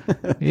out.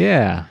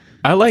 Yeah.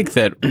 I like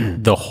that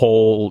the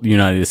whole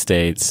United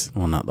States,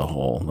 well, not the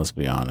whole, let's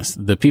be honest.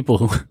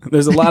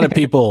 There's a lot of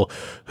people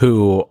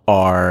who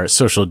are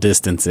social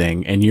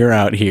distancing, and you're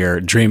out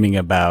here dreaming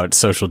about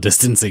social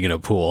distancing in a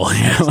pool.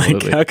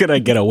 Like, how could I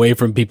get away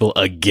from people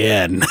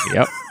again?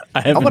 Yep.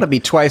 I want to be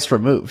twice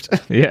removed.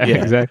 Yeah,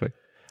 exactly.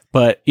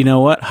 But you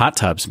know what? Hot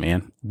tubs,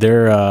 man.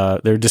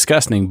 They're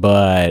disgusting,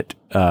 but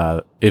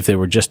if they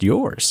were just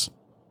yours.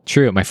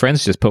 True. My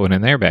friends just put one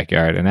in their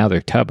backyard, and now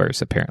they're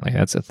tubbers, apparently.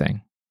 That's a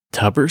thing.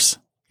 Tubbers?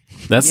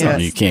 That's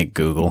something you can't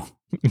Google.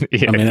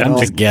 Yeah, I mean, I'm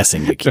just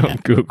guessing you can't.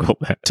 Don't Google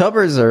that.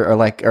 Tubbers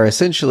are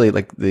essentially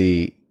like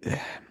that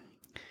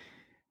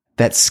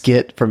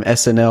skit from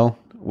SNL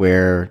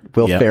where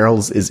Will Ferrell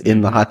is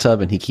in the hot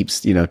tub and he keeps,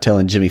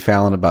 telling Jimmy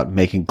Fallon about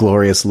making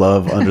glorious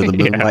love under the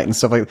moonlight and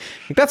stuff like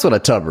that. That's what a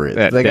tubber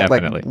is. They got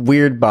like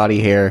weird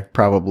body hair,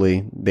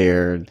 probably.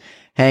 They're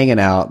hanging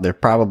out. They're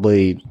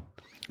probably,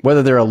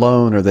 whether they're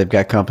alone or they've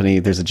got company,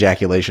 there's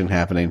ejaculation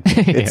happening.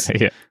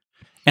 Yeah.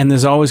 And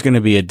there's always going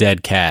to be a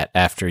dead cat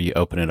after you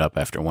open it up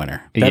after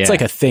winter. That's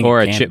like a thing.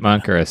 Or a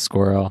chipmunk or a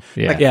squirrel.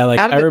 Yeah.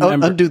 How did I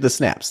remember. Undo the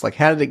snaps? Like,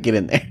 how did it get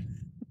in there?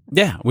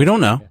 Yeah, we don't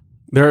know.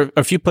 There are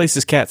a few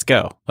places cats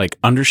go, like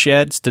under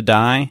sheds to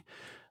die,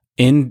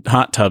 in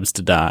hot tubs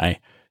to die,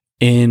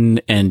 in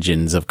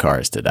engines of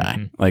cars to die.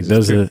 Mm-hmm. Like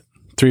those are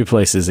 3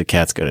 places that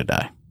cats go to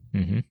die.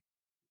 Mm-hmm.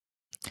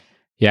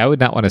 Yeah, I would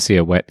not want to see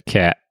a wet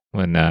cat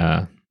when,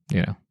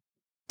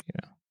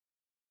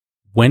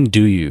 When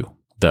do you,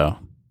 though? I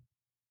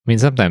mean,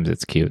 sometimes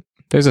it's cute.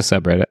 There's a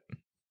subreddit.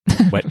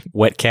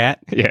 Wet cat?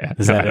 Yeah.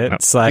 Is that I don't know.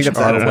 it? Slash I think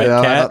r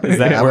wet cat? Is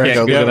that I'm where gonna it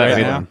go goes look right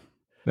at now?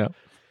 No.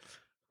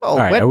 Oh,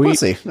 right, wet are we-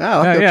 pussy. Oh,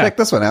 I'll go yeah. check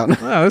this one out.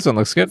 Oh, this one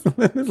looks good.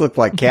 These look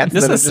like cats.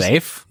 This that are is just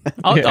safe.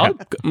 I'll,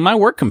 my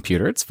work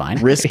computer, it's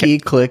fine. Risky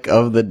click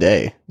of the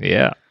day.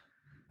 Yeah.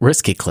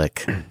 Risky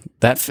Click.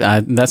 That's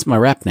my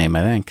rap name,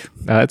 I think.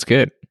 No, that's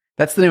good.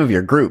 That's the name of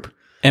your group.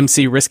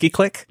 MC Risky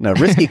Click? No,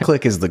 Risky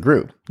Click is the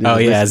group. Oh,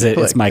 yeah, Risky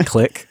Click. it's my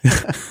click. It's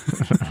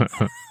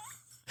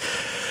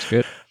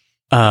good.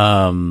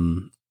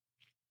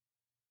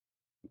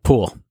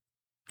 Pool.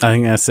 I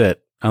think that's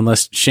it.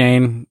 Unless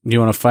Shane, do you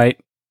want to fight?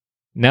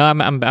 No,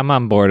 I'm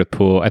on board with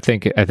pool. I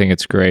think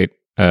it's great.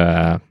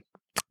 Like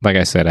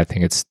I said, I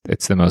think it's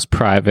the most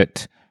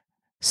private,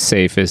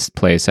 safest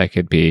place I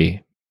could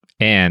be,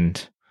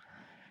 and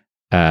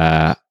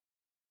I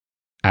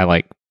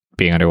like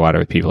being underwater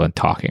with people and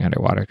talking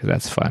underwater because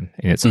that's fun,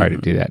 and it's hard to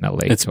do that in a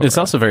lake. It's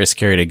also very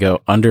scary to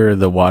go under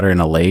the water in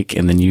a lake,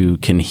 and then you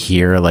can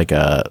hear like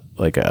a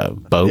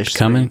boat Fish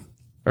coming,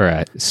 or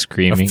a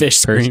screaming a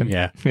fish person. scream.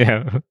 Yeah.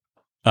 Yeah.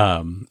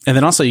 And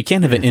then also you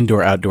can't have an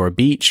indoor-outdoor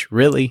beach,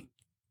 really.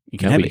 You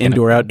can No, have but an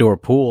indoor-outdoor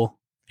pool,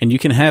 and you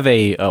can have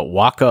a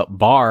walk-up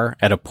bar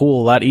at a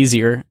pool a lot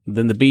easier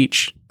than the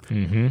beach.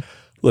 Mm-hmm.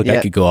 Look, I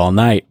Yeah. could go all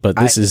night, but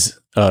this is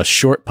a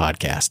short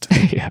podcast.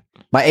 Yeah.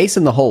 My ace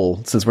in the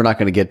hole, since we're not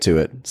going to get to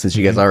it, since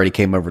you guys already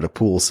came over to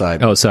pool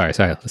side. Oh, sorry.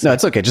 No,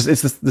 it's okay. Just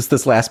it's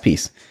this last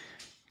piece.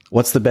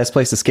 What's the best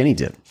place to skinny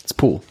dip? It's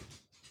pool.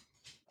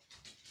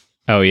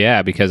 Oh,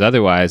 yeah, because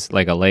otherwise,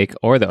 like a lake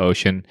or the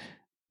ocean,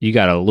 you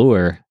got a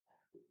lure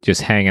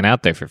just hanging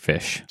out there for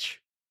fish.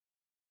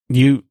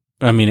 And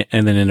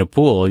then in a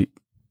pool,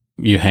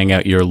 you hang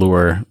out your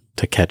lure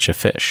to catch a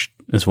fish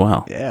as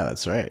well. Yeah,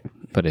 that's right.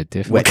 But a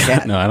different Wet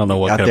cat. No, I don't know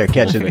what Out kind there of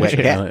pool catching fish wet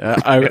it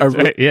cat.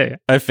 is. yeah.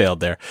 I failed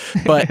there.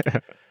 But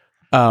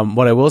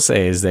what I will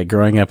say is that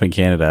growing up in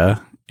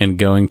Canada and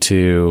going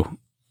to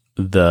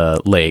the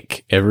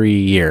lake every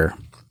year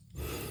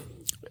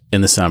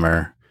in the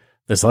summer,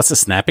 there's lots of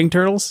snapping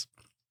turtles.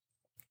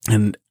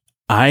 And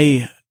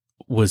I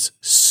was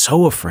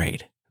so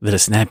afraid that a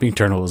snapping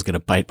turtle was going to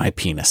bite my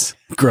penis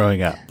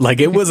growing up. Like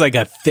it was like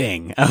a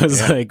thing. I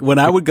was like, when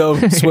I would go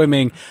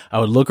swimming, I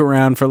would look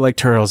around for like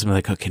turtles and be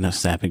like, okay, no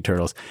snapping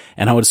turtles.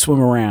 And I would swim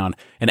around.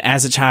 And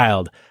as a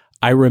child,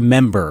 I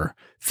remember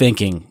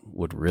thinking,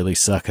 would really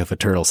suck if a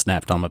turtle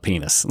snapped on my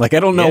penis. Like,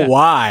 I don't know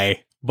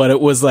why, but it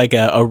was like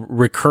a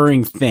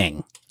recurring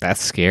thing.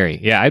 That's scary.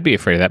 Yeah, I'd be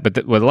afraid of that.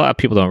 But what a lot of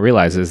people don't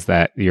realize is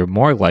that you're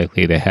more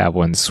likely to have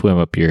one swim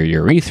up your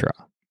urethra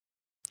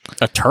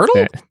A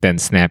turtle? than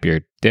snap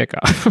your dick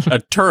off. A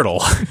turtle.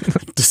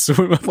 To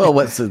swim up. Well,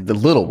 what's the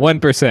little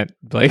 1%,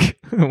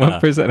 like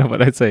 1% of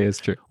what I'd say is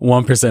true.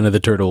 1% of the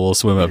turtle will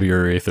swim up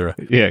your urethra.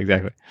 Yeah,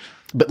 exactly.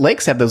 But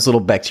lakes have those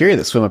little bacteria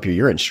that swim up your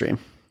urine stream.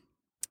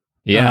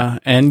 Yeah.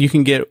 And you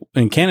can get,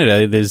 in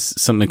Canada, there's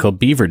something called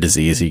beaver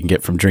disease you can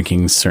get from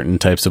drinking certain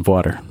types of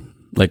water,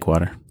 lake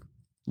water.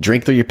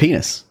 Drink through your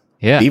penis.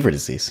 Yeah. Beaver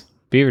disease.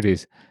 Beaver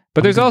disease.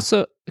 But there's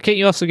also, can't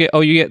you also get,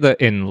 you get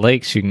in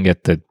lakes, you can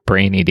get the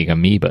brain eating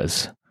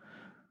amoebas,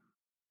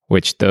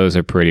 which those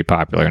are pretty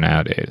popular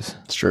nowadays.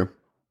 It's true.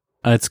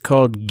 It's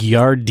called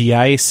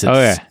giardiasis. Oh,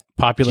 yeah.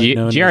 Popularly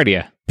known as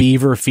Giardia.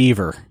 beaver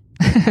fever.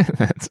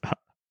 That's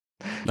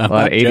a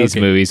lot of 80s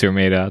movies were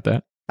made out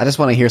that. I just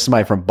want to hear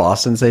somebody from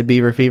Boston say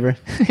beaver fever.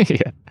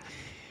 Yeah.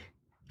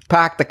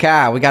 Park the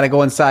car. We got to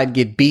go inside and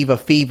get beaver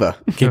fever.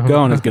 Keep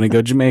going. It's going to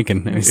go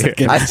Jamaican. In a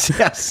second. I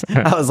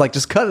was like,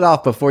 just cut it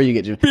off before you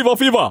get Beaver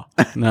fever.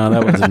 No,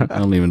 that wasn't. I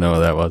don't even know what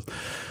that was.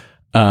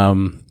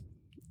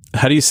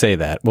 How do you say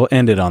that? We'll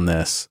end it on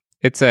this.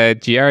 It's a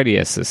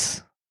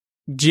giardiasis.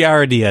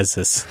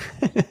 Giardiasis.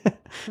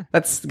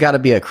 That's got to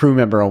be a crew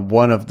member on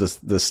one of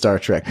the Star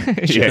Trek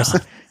ships.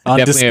 On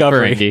Definitely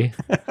Discovery. a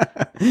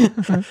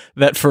Ferengi.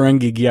 That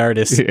Ferengi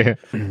Giardis.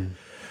 Yeah.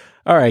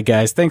 All right,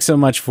 guys. Thanks so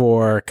much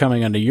for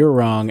coming onto You're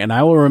Wrong. And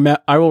I will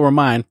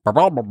remind,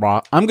 I'm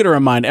going to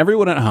remind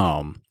everyone at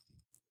home,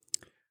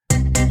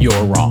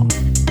 you're wrong.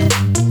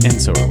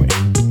 And so are we.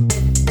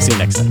 See you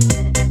next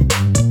time.